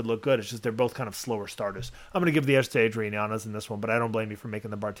 Martinez could look good. It's just they're both kind of slower starters. I'm going to give the edge to Adrian Yanez in this one, but I don't blame you for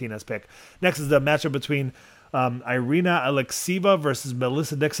making the Martinez pick. Next is the matchup between Irina Alekseeva versus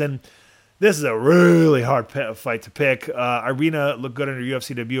Melissa Dixon. This is a really hard fight to pick. Irina looked good in her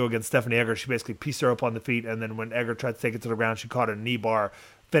UFC debut against Stephanie Egger. She basically pieced her up on the feet, and then when Egger tried to take it to the ground, she caught a knee bar,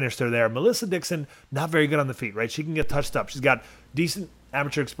 finished her there. Melissa Dixon, not very good on the feet, right? She can get touched up. She's got decent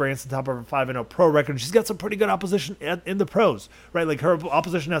amateur experience on top of her 5-0 pro record. She's got some pretty good opposition in the pros, right? Like her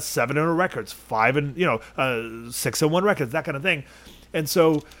opposition has 7-0 records, 6-1 records, that kind of thing. And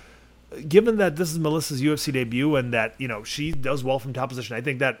so, given that this is Melissa's UFC debut and that, she does well from top position, I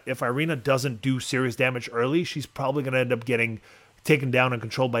think that if Irina doesn't do serious damage early, she's probably going to end up getting taken down and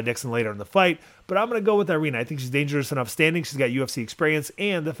controlled by Dixon later in the fight. But I'm going to go with Irina. I think she's dangerous enough standing. She's got UFC experience,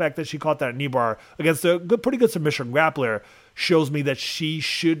 and the fact that she caught that knee bar against a pretty good submission grappler shows me that she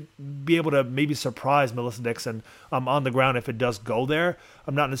should be able to maybe surprise Melissa Dixon on the ground if it does go there.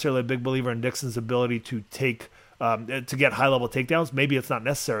 I'm not necessarily a big believer in Dixon's ability to get high-level takedowns. Maybe it's not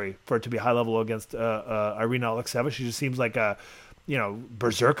necessary for it to be high-level against Irina Alekseeva. She just seems like a,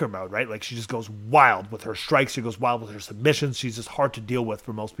 berserker mode, right? Like she just goes wild with her strikes. She goes wild with her submissions. She's just hard to deal with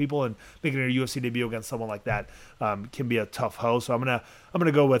for most people, and making her UFC debut against someone like that can be a tough hoe. So I'm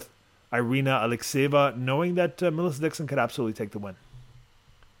gonna go with Irina Alekseeva, knowing that Melissa Dixon could absolutely take the win.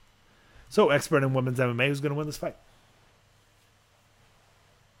 So, expert in women's MMA, who's going to win this fight?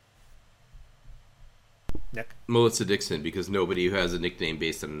 Nick? Melissa Dixon, because nobody who has a nickname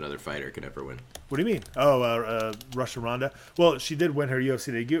based on another fighter can ever win. What do you mean? Russian Ronda. Well, she did win her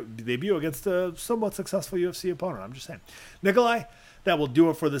UFC debut against a somewhat successful UFC opponent. I'm just saying. Nikolai, that will do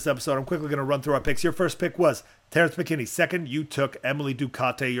it for this episode. I'm quickly going to run through our picks. Your first pick was Terrence McKinney. Second, you took Emily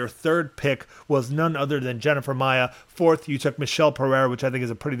Ducote. Your third pick was none other than Jennifer Maia. Fourth, you took Michelle Pereira, which I think is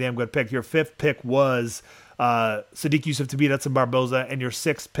a pretty damn good pick. Your fifth pick was Sadiq Yusuff to beat Edson Barboza. And your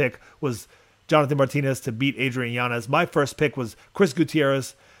sixth pick was Jonathan Martinez to beat Adrian Yanez. My first pick was Chris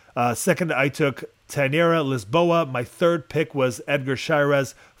Gutierrez. Second, I took Tainara Lisboa. My third pick was Edgar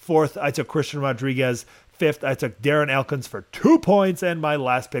Shirez. Fourth, I took Christian Rodriguez. Fifth, I took Darren Elkins for 2 points. And my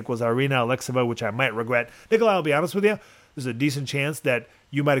last pick was Irina Alekseeva, which I might regret. Nikolai, I'll be honest with you. There's a decent chance that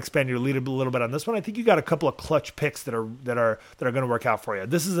you might expand your lead a little bit on this one. I think you got a couple of clutch picks that are going to work out for you.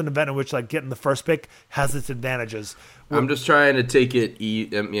 This is an event in which getting the first pick has its advantages. I'm just trying to take it.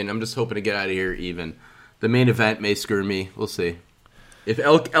 I'm just hoping to get out of here even. The main event may screw me. We'll see. If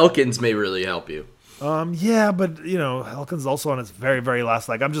Elkins may really help you. Yeah, but Elkins also on his very, very last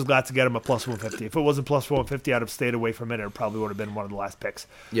leg. I'm just glad to get him a plus 150. If it wasn't plus 150, I'd have stayed away from it. It probably would have been one of the last picks.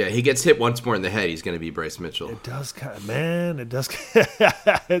 Yeah, he gets hit once more in the head. He's going to be Bryce Mitchell. It does, man. It does.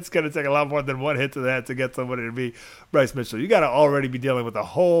 It's going to take a lot more than one hit to the head to get somebody to be Bryce Mitchell. You got to already be dealing with a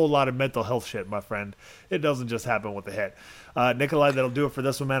whole lot of mental health shit, my friend. It doesn't just happen with the hit. Nikolai, that'll do it for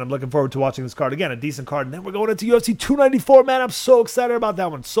this one, man. I'm looking forward to watching this card. Again, a decent card. And then we're going into UFC 294, man. I'm so excited about that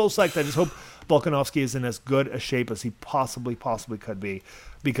one. So psyched. I just hope Volkanovski is in as good a shape as he possibly could be,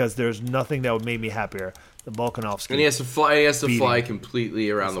 because there's nothing that would make me happier than Volkanovski. And he has to fly completely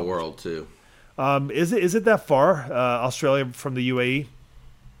around the world, too. Is it that far, Australia from the UAE?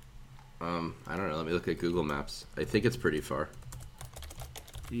 I don't know. Let me look at Google Maps. I think it's pretty far.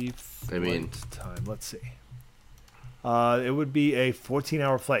 Time. Let's see. It would be a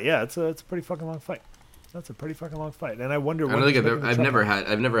 14-hour flight. Yeah, it's a pretty fucking long flight. That's a pretty fucking long flight, and I wonder. I've never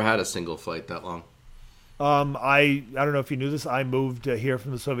had a single flight that long. I don't know if you knew this. I moved here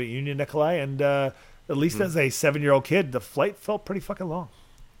from the Soviet Union, Nikolai, and at least as a 7-year-old kid, the flight felt pretty fucking long.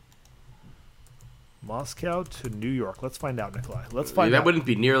 Moscow to New York. Let's find out, Nikolai. Let's find out. That wouldn't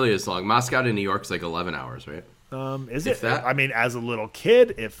be nearly as long. Moscow to New York is 11 hours, right? Is it? That? I mean, as a little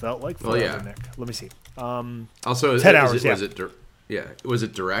kid, it felt like forever, Nick. Let me see. Also, 10 hours. Was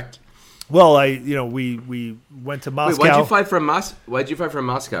it direct? Well, we went to Moscow. Wait, why'd you fly from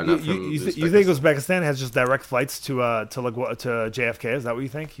Moscow? Not you think Uzbekistan has just direct flights to JFK? Is that what you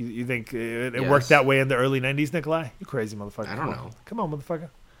think? You think it worked that way in the early 90s, Nikolai? You crazy motherfucker. I don't know. Come on, motherfucker.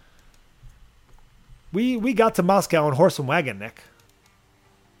 We got to Moscow on horse and wagon, Nick.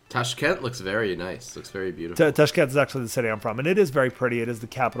 Tashkent looks very nice. Looks very beautiful. Tashkent is actually the city I'm from, and it is very pretty. It is the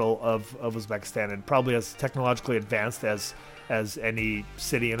capital of Uzbekistan, and probably as technologically advanced as any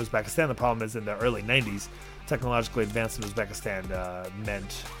city in Uzbekistan. The problem is in the early 90s, technologically advanced in Uzbekistan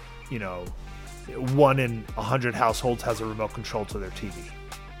meant, 1 in 100 households has a remote control to their TV.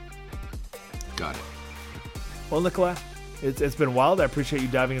 Got it. Well, Nikolai, It's been wild. I appreciate you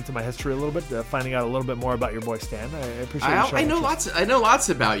diving into my history a little bit, finding out a little bit more about your boy Stan. I appreciate you showing interest. I know lots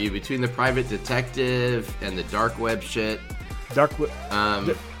about you between the private detective and the dark web shit. Dark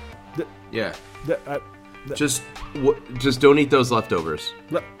web. Yeah. Just don't eat those leftovers.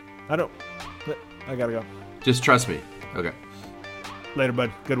 I don't. I gotta go. Just trust me. Okay. Later,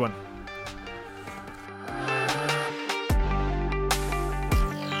 bud. Good one.